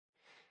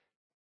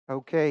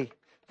Okay.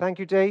 Thank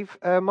you, Dave.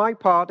 My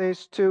part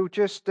is to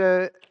just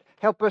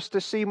help us to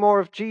see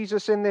more of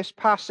Jesus in this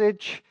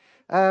passage.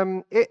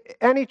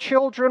 Any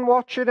children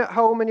watching at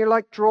home and you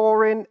like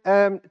drawing,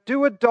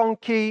 do a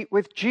donkey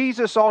with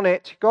Jesus on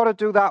it. Got to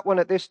do that one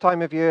at this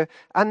time of year.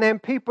 And then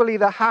people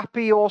either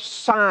happy or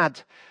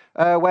sad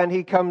when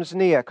he comes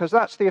near, because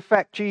that's the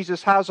effect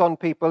Jesus has on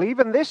people.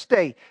 Even this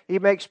day, he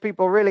makes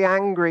people really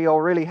angry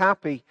or really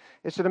happy.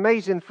 It's an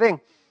amazing thing.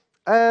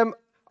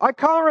 I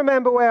can't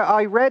remember where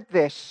I read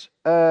this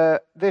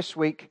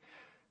week,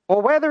 or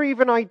whether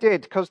even I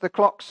did, because the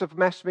clocks have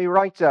messed me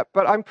right up.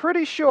 But I'm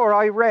pretty sure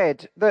I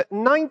read that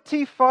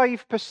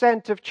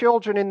 95% of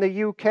children in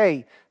the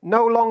UK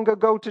no longer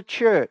go to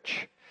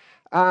church.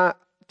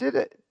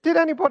 Did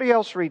anybody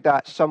else read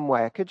that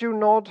somewhere? Could you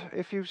nod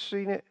if you've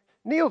seen it?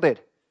 Neil did.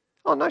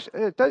 Oh, nice.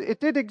 It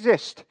did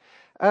exist.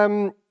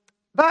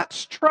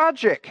 That's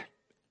tragic.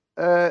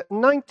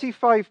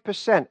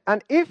 95%.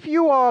 And if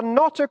you are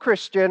not a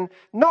Christian,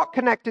 not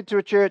connected to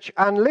a church,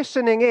 and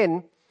listening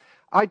in,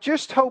 I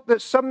just hope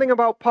that something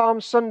about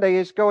Palm Sunday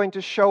is going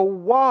to show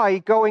why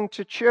going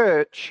to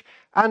church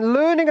and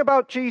learning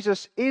about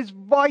Jesus is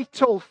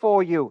vital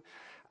for you.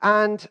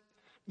 And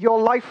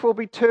your life will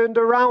be turned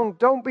around.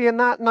 Don't be in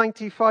that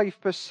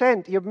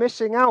 95%. You're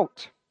missing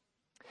out.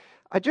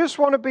 I just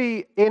want to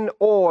be in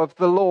awe of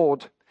the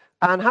Lord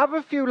and have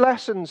a few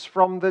lessons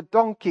from the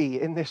donkey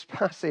in this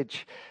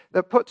passage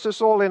that puts us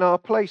all in our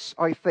place,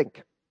 I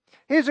think.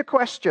 Here's a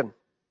question.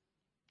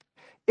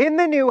 In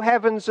the new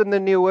heavens and the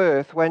new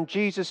earth, when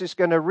Jesus is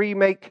going to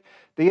remake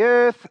the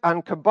earth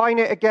and combine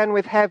it again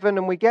with heaven,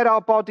 and we get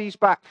our bodies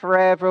back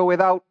forever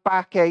without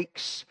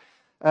backaches,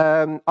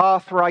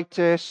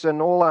 arthritis,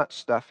 and all that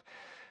stuff,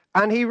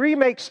 and he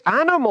remakes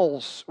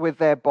animals with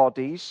their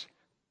bodies,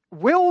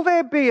 will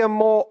there be a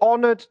more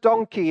honored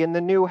donkey in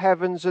the new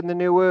heavens and the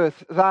new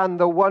earth than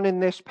the one in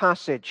this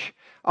passage?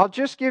 I'll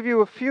just give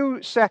you a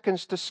few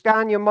seconds to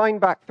scan your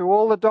mind back through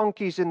all the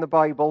donkeys in the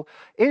Bible.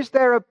 Is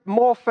there a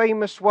more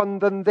famous one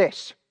than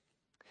this?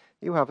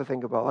 You have a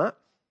think about that.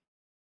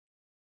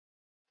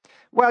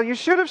 Well, you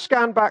should have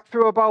scanned back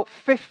through about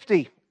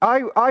 50.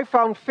 I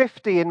found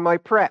 50 in my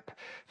prep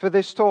for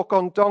this talk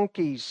on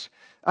donkeys.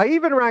 I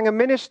even rang a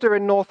minister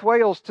in North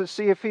Wales to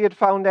see if he had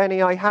found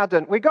any I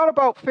hadn't. We got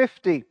about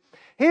 50.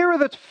 Here are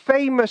the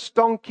famous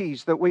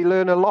donkeys that we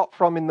learn a lot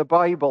from in the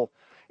Bible.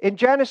 In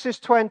Genesis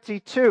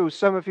 22,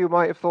 some of you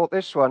might have thought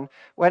this one,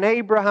 when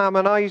Abraham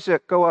and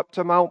Isaac go up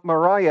to Mount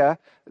Moriah,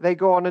 they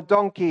go on a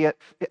donkey.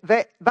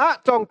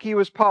 That donkey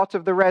was part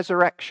of the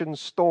resurrection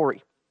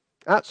story.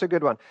 That's a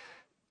good one.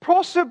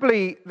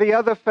 Possibly the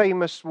other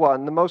famous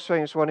one, the most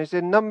famous one, is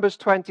in Numbers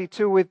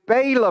 22 with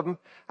Balaam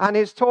and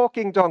his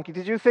talking donkey.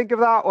 Did you think of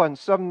that one?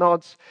 Some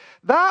nods.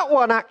 That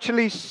one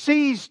actually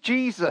sees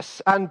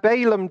Jesus and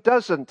Balaam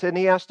doesn't, and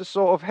he has to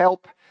sort of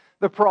help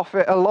the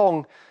prophet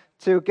along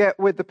to get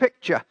with the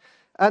picture.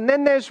 And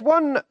then there's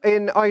one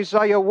in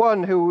Isaiah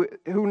 1 who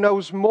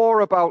knows more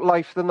about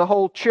life than the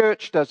whole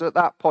church does at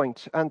that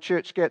point, and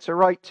church gets a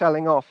right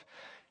telling off.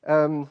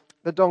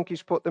 The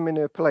donkeys put them in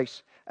their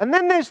place. And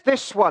then there's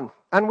this one,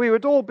 and we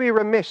would all be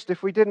remiss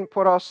if we didn't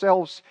put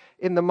ourselves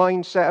in the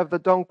mindset of the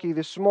donkey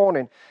this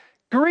morning.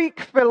 Greek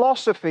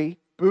philosophy,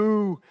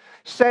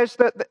 says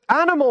that the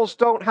animals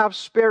don't have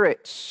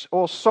spirits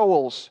or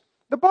souls.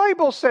 The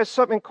Bible says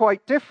something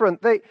quite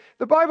different. The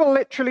Bible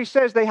literally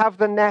says they have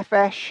the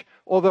nephesh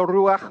or the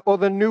ruach or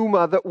the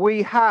pneuma that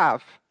we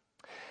have.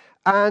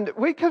 And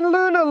we can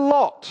learn a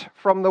lot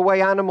from the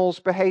way animals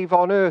behave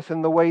on earth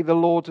and the way the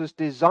Lord has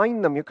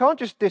designed them. You can't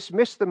just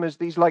dismiss them as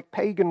these like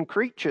pagan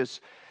creatures.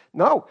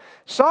 No.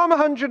 Psalm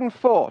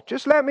 104.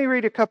 Just let me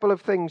read a couple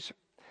of things.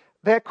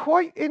 They're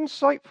quite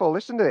insightful.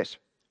 Listen to this.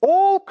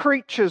 All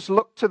creatures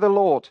look to the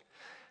Lord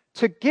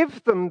to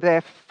give them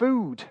their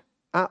food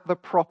at the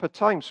proper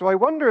time. So I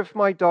wonder if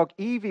my dog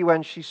Evie,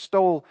 when she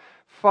stole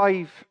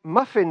 5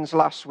 muffins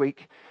last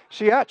week,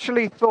 she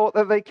actually thought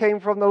that they came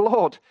from the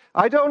Lord.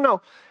 I don't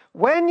know.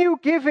 When you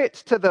give it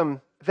to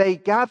them, they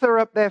gather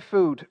up their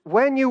food.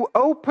 When you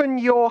open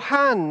your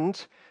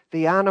hand,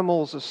 the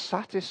animals are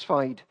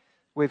satisfied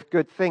with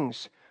good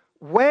things.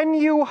 When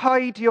you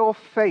hide your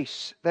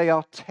face, they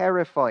are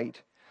terrified.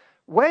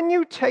 When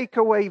you take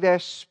away their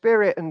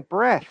spirit and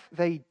breath,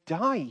 they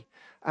die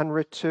and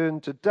return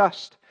to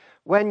dust.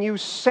 When you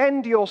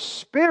send your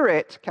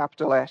spirit,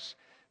 capital S,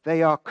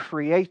 they are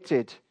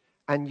created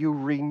and you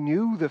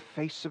renew the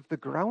face of the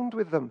ground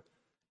with them.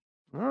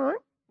 All right,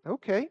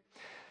 okay.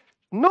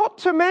 Not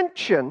to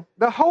mention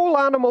the whole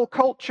animal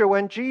culture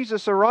when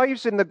Jesus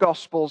arrives in the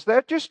Gospels.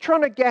 They're just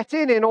trying to get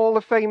in all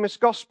the famous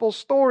Gospel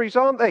stories,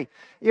 aren't they?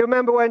 You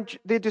remember when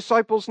the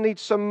disciples need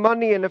some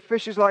money and the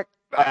fish is like,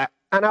 bah,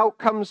 and out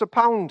comes a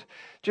pound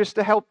just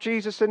to help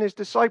Jesus and his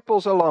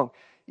disciples along.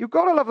 You've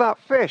got to love that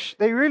fish.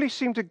 They really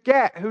seem to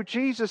get who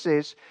Jesus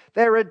is.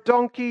 There are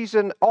donkeys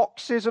and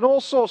oxes and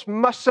all sorts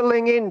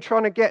muscling in,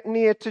 trying to get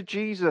near to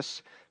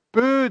Jesus.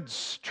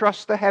 Birds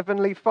trust the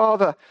Heavenly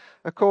Father,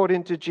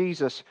 according to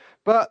Jesus.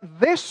 But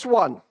this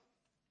one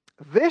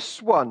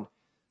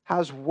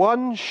has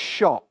one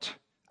shot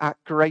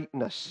at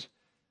greatness.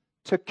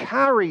 to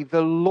carry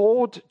the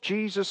Lord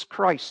Jesus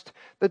Christ,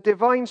 the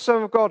divine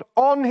Son of God,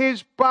 on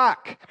his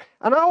back.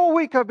 And all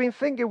week I've been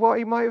thinking what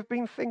he might have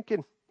been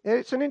thinking.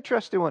 It's an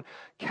interesting one.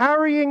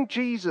 Carrying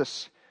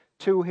Jesus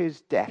to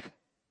his death.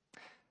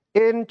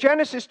 In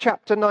Genesis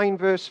chapter 9,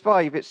 verse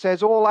 5, it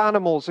says all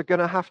animals are going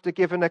to have to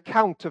give an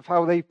account of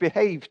how they've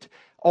behaved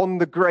on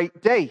the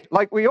great day,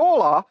 like we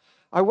all are.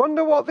 I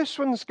wonder what this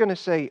one's going to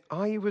say.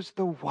 I was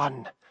the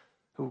one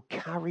who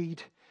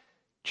carried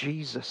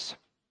Jesus.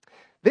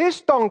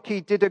 This donkey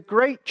did a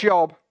great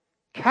job,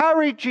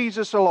 carried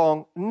Jesus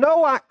along.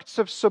 No acts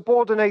of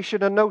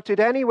subordination are noted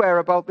anywhere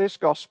about this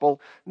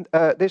gospel,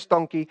 this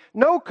donkey.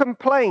 No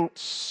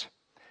complaints.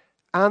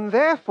 And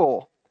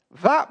therefore,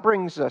 that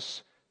brings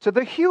us to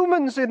the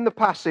humans in the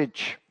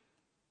passage.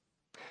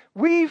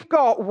 We've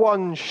got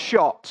one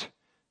shot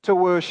to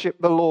worship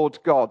the Lord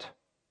God.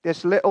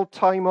 This little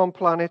time on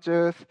planet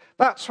Earth.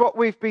 That's what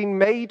we've been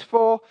made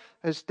for,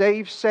 as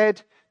Dave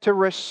said, to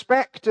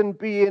respect and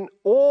be in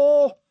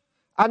awe.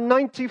 And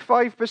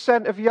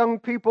 95% of young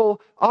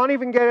people aren't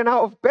even getting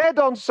out of bed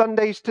on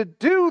Sundays to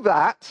do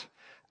that.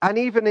 And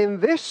even in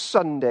this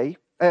Sunday,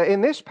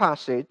 in this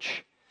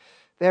passage,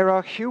 there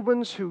are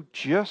humans who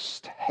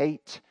just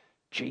hate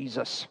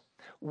Jesus.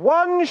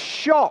 One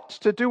shot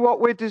to do what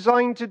we're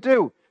designed to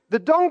do. The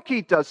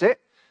donkey does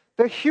it.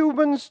 The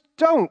humans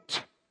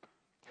don't.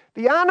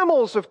 The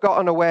animals have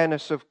got an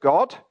awareness of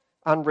God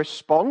and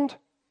respond.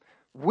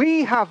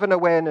 We have an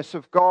awareness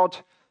of God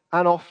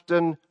and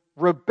often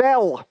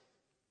rebel.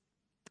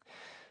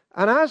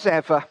 And as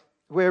ever,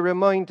 we're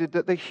reminded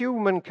that the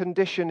human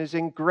condition is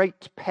in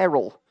great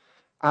peril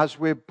as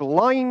we're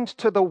blind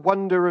to the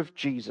wonder of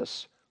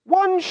Jesus.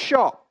 One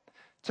shot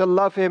to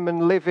love him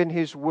and live in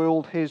his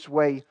world his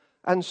way.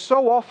 And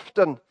so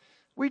often,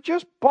 we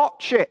just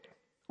botch it.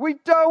 We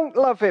don't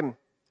love him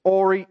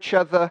or each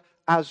other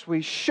as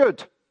we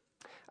should.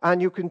 And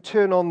you can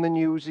turn on the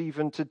news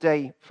even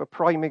today for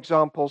prime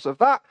examples of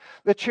that.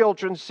 The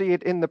children see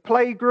it in the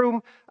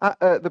playground,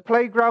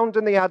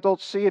 and the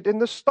adults see it in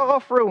the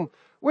staff room.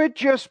 We're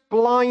just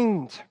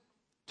blind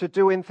to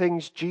doing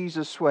things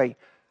Jesus' way.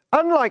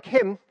 Unlike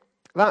him,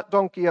 that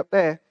donkey up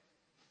there,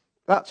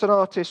 that's an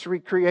artist's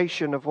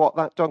recreation of what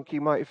that donkey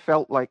might have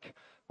felt like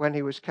when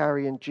he was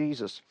carrying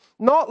Jesus.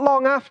 Not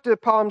long after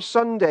Palm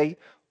Sunday,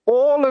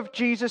 all of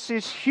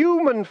Jesus'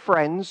 human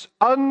friends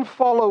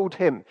unfollowed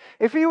him.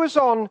 If he was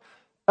on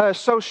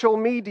social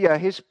media,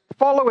 his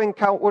following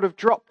count would have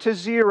dropped to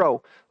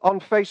 0 on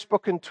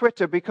Facebook and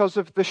Twitter because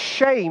of the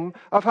shame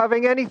of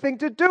having anything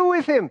to do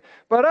with him.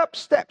 But up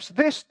steps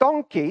this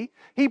donkey.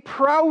 He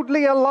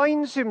proudly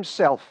aligns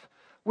himself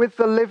with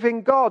the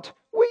living God.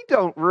 We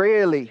don't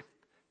really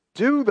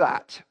do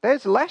that.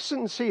 There's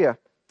lessons here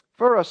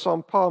for us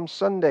on Palm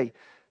Sunday.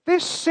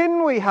 This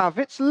sin we have,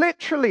 it's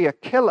literally a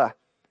killer.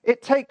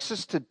 It takes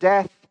us to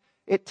death.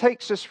 It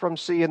takes us from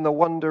seeing the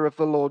wonder of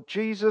the Lord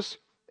Jesus.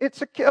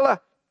 It's a killer.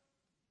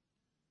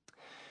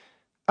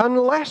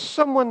 Unless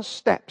someone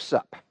steps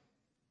up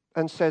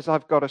and says,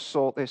 I've got to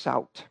sort this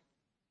out.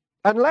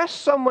 Unless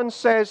someone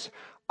says,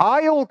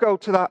 I'll go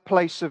to that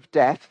place of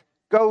death,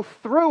 go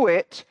through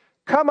it,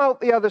 come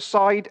out the other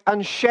side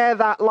and share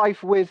that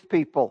life with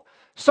people.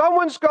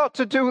 Someone's got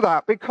to do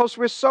that because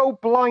we're so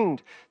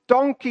blind.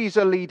 Donkeys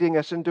are leading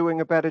us and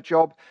doing a better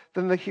job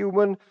than the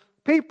human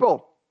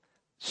people.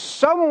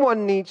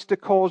 Someone needs to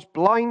cause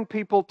blind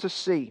people to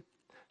see.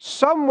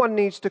 Someone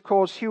needs to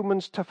cause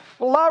humans to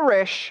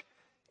flourish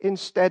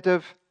instead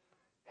of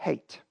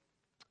hate.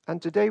 And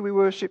today we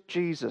worship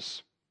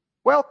Jesus.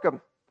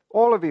 Welcome,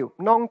 all of you,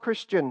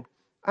 non-Christian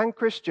and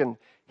Christian.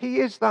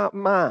 He is that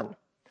man.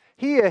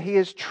 Here he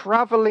is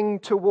traveling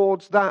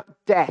towards that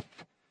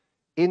death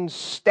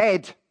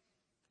instead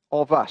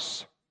of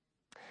us.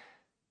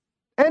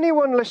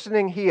 Anyone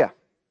listening here,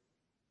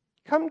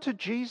 come to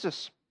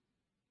Jesus.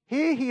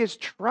 Here he is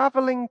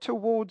traveling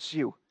towards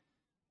you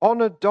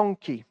on a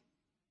donkey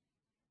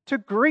to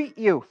greet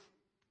you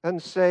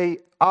and say,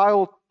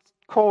 I'll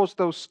cause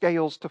those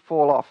scales to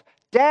fall off.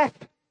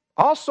 Death,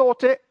 I'll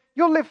sort it.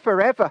 You'll live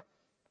forever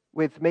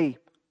with me.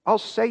 I'll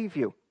save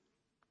you.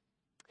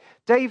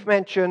 Dave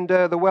mentioned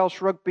the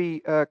Welsh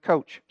rugby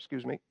coach.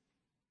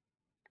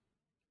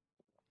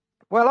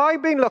 Well,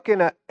 I've been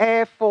looking at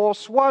Air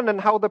Force One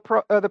and how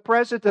the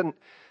president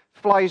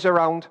flies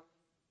around.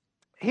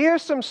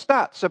 Here's some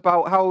stats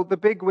about how the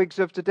bigwigs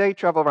of today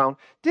travel around.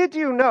 Did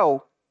you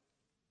know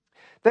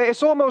that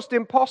it's almost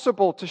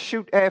impossible to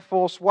shoot Air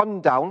Force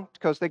One down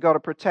because they got to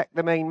protect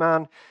the main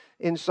man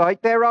inside?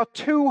 There are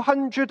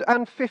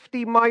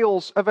 250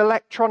 miles of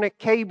electronic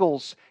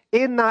cables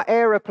in that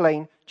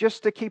aeroplane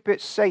just to keep it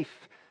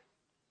safe.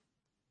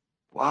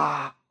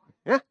 Wow.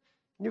 Yeah,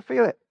 you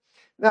feel it?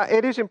 Now,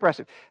 it is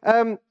impressive.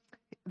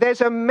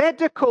 There's a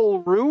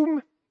medical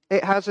room.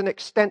 It has an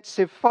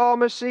extensive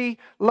pharmacy,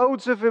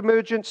 loads of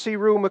emergency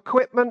room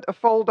equipment, a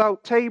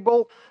fold-out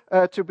table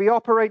to be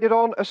operated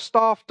on, a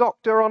staff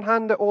doctor on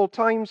hand at all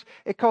times.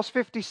 It costs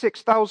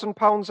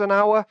 £56,000 an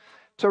hour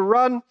to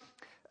run,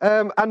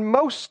 and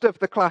most of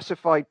the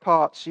classified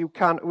parts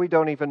we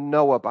don't even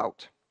know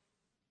about.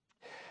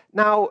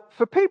 Now,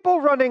 for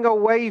people running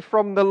away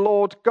from the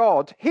Lord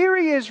God, here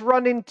he is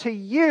running to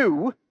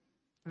you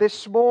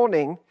this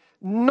morning,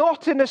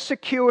 not in a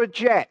secure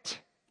jet.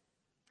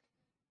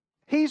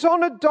 He's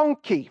on a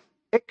donkey,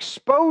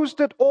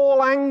 exposed at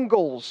all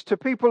angles to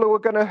people who are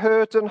going to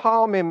hurt and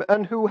harm him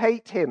and who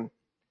hate him.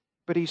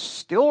 But he's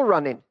still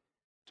running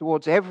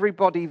towards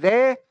everybody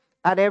there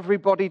and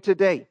everybody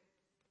today.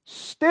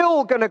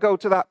 Still going to go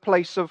to that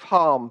place of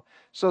harm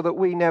so that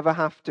we never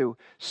have to.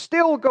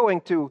 Still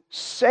going to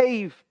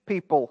save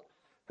people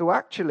who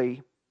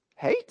actually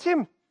hate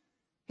him.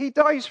 He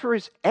dies for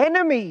his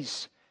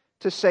enemies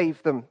to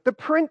save them. The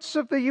Prince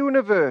of the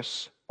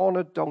universe on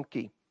a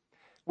donkey.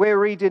 We're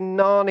reading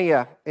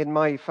Narnia in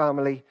my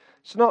family.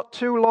 It's not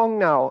too long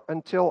now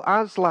until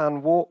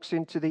Aslan walks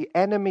into the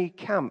enemy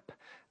camp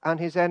and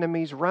his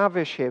enemies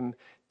ravish him,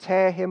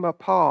 tear him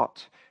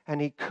apart. And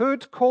he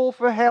could call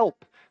for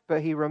help,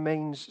 but he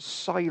remains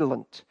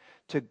silent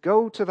to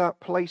go to that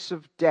place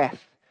of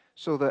death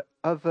so that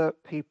other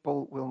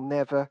people will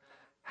never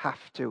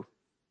have to.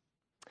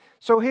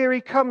 So here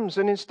he comes,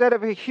 and instead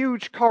of a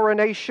huge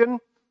coronation,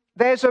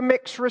 there's a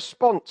mixed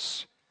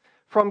response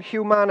from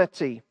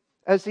humanity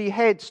as he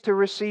heads to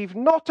receive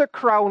not a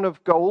crown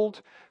of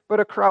gold, but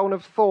a crown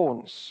of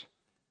thorns,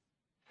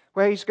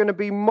 where he's going to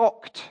be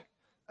mocked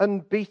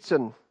and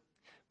beaten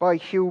by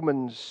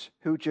humans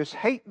who just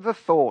hate the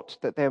thought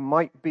that there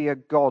might be a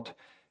God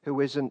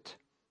who isn't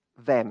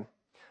them.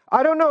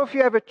 I don't know if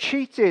you ever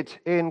cheated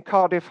in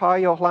Cardiff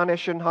High or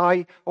Llanishen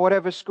High or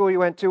whatever school you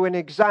went to in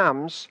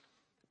exams,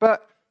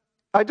 but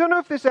I don't know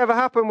if this ever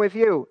happened with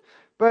you,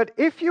 but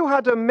if you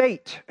had a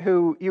mate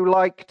who you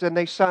liked and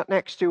they sat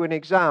next to you in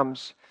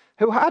exams,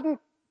 who hadn't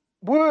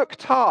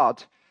worked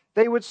hard,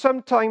 they would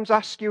sometimes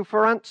ask you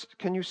for answers.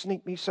 Can you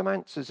sneak me some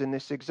answers in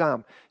this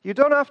exam? You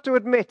don't have to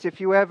admit if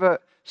you ever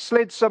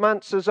slid some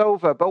answers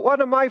over, but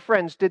one of my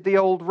friends did the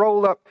old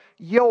roll-up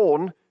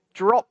yawn,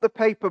 drop the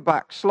paper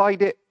back,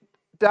 slide it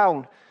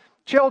down.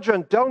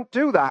 Children, don't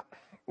do that.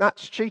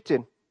 That's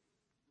cheating.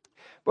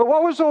 But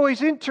what was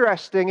always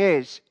interesting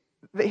is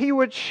that he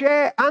would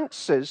share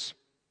answers,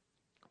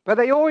 but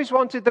they always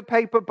wanted the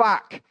paper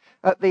back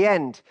at the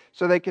end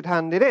so they could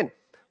hand it in.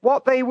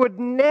 What they would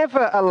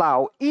never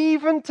allow,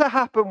 even to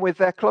happen with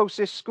their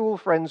closest school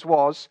friends,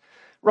 was,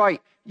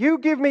 right, you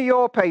give me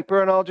your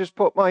paper and I'll just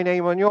put my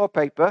name on your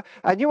paper,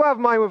 and you have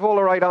mine with all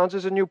the right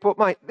answers and you put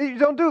mine. You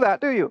don't do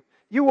that, do you?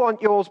 You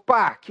want yours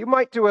back. You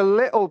might do a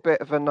little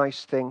bit of a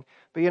nice thing,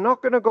 but you're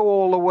not going to go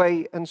all the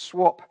way and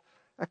swap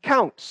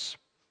accounts.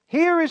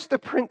 Here is the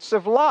Prince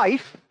of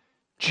Life,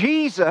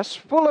 Jesus,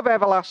 full of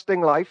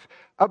everlasting life,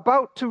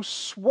 about to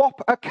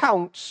swap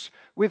accounts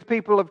with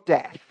people of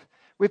death,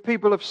 with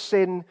people of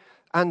sin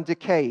and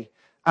decay.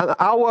 And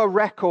our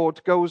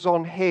record goes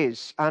on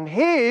his. And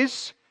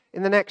his,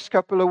 in the next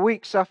couple of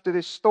weeks after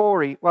this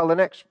story, well, the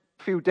next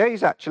few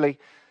days actually,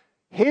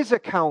 his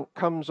account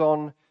comes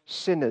on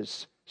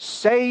sinners.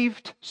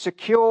 Saved,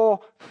 secure,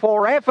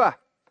 forever,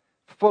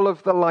 full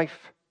of the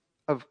life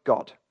of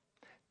God.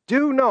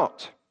 Do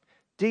not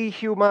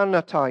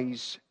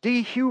dehumanize,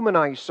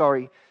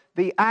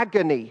 the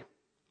agony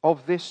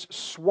of this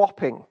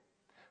swapping,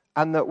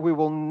 and that we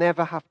will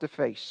never have to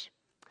face.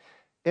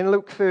 In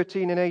Luke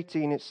 13 and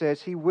 18, it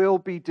says, he will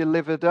be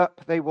delivered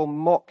up. They will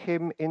mock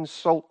him,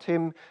 insult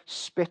him,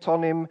 spit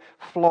on him,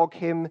 flog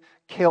him,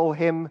 kill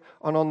him,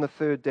 and on the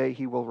third day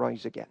he will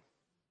rise again.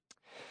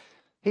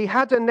 He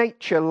had a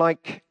nature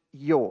like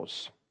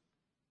yours.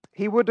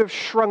 He would have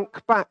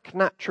shrunk back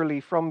naturally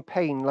from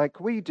pain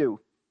like we do.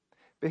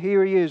 But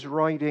here he is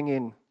riding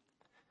in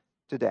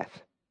to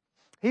death.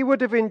 He would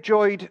have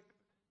enjoyed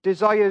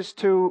desires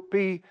to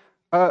be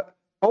an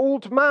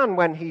old man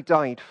when he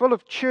died, full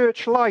of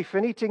church life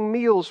and eating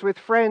meals with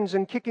friends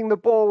and kicking the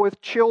ball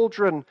with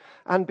children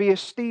and be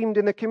esteemed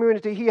in the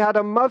community. He had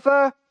a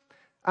mother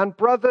and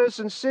brothers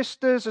and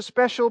sisters, a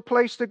special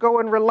place to go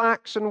and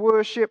relax and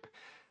worship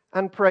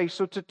and pray.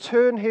 So to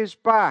turn his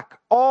back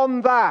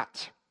on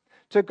that,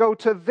 to go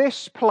to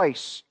this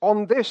place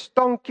on this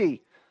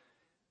donkey,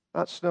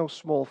 that's no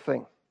small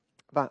thing.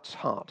 That's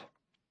hard.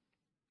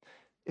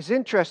 It's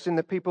interesting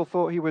that people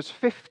thought he was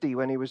 50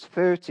 when he was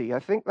 30. I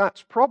think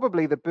that's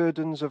probably the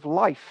burdens of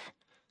life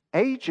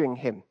aging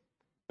him.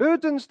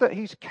 Burdens that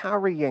he's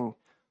carrying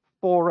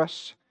for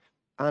us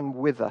and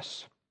with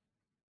us.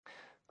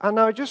 And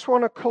I just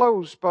want to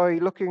close by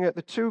looking at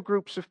the two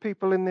groups of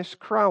people in this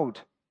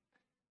crowd.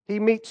 He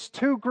meets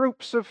two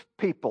groups of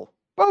people,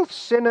 both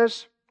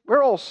sinners.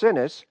 We're all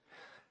sinners.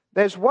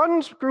 There's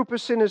one group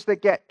of sinners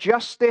that get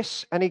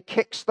justice and he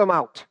kicks them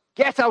out.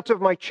 Get out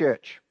of my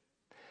church.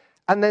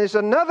 And there's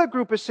another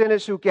group of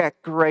sinners who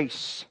get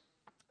grace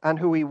and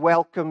who he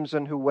welcomes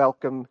and who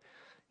welcome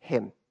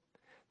him.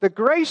 The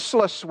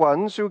graceless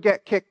ones who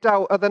get kicked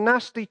out are the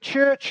nasty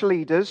church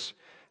leaders.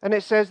 And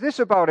it says this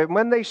about him: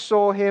 when they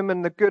saw him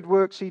and the good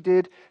works he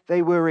did,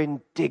 they were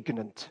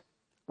indignant.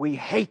 We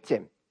hate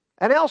him.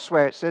 And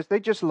elsewhere it says they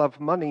just love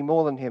money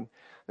more than him.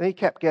 And he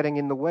kept getting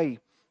in the way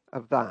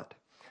of that.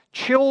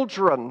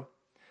 Children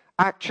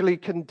actually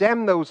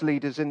condemn those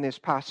leaders in this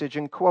passage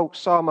and quote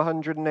Psalm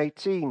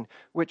 118,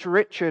 which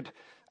Richard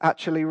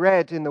actually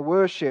read in the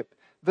worship.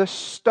 The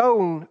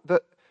stone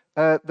that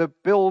the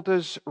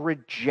builders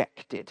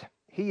rejected.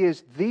 He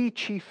is the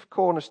chief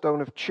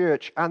cornerstone of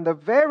church, and the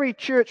very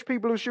church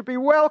people who should be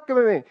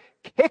welcoming him,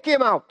 kick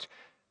him out,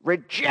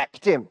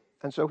 reject him,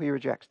 and so he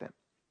rejects them.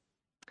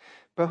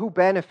 But who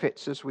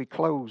benefits as we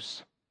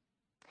close?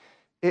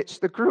 It's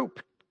the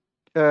group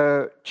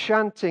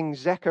chanting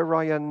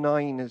Zechariah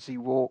 9 as he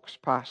walks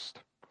past.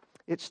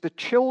 It's the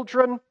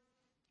children,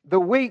 the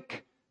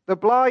weak, the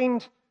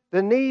blind,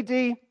 the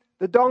needy,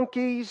 the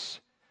donkeys.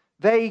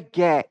 They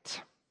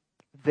get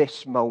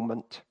this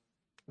moment.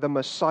 The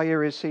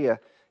Messiah is here.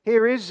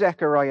 Here is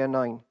Zechariah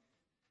 9.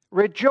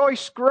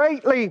 Rejoice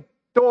greatly,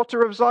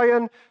 daughter of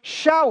Zion.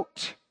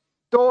 Shout,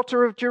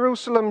 daughter of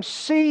Jerusalem.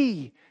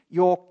 See,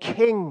 your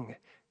king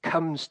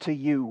comes to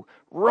you,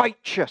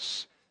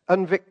 righteous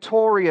and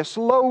victorious,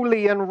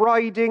 lowly and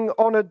riding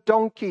on a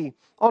donkey,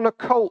 on a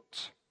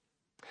colt.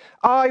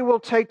 I will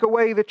take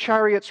away the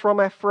chariots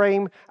from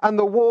Ephraim and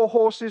the war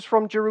horses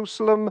from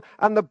Jerusalem,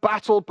 and the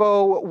battle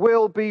bow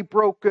will be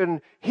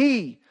broken.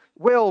 He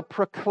will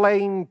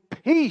proclaim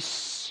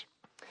peace.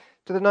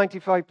 To the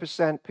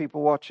 95%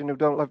 people watching who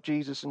don't love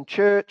Jesus and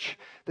church,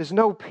 there's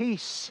no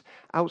peace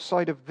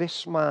outside of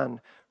this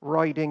man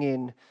riding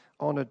in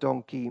on a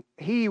donkey.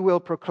 He will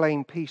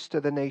proclaim peace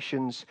to the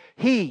nations.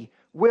 He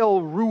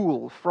will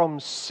rule from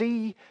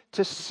sea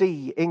to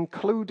sea,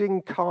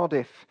 including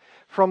Cardiff,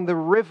 from the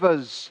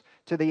rivers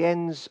to the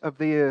ends of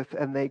the earth,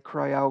 and they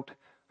cry out,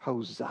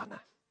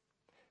 Hosanna.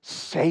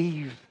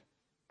 Save,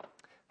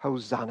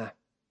 Hosanna.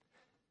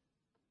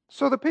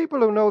 So the people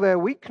who know their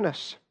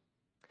weakness,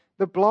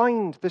 the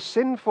blind, the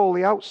sinful,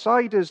 the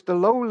outsiders, the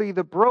lowly,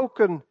 the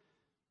broken,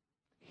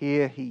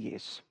 here he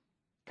is,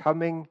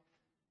 coming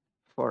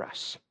for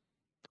us.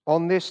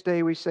 On this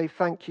day we say,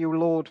 thank you,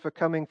 Lord, for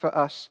coming for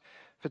us,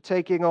 for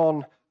taking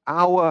on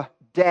our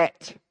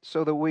debt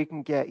so that we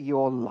can get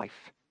your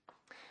life.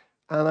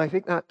 And I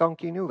think that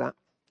donkey knew that.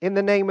 In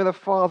the name of the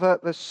Father,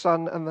 the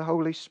Son, and the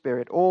Holy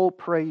Spirit, all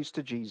praise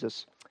to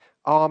Jesus.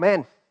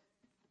 Amen.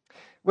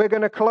 We're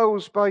going to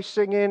close by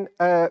singing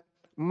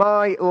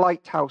My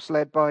Lighthouse,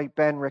 led by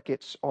Ben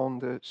Ricketts on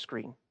the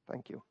screen.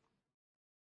 Thank you.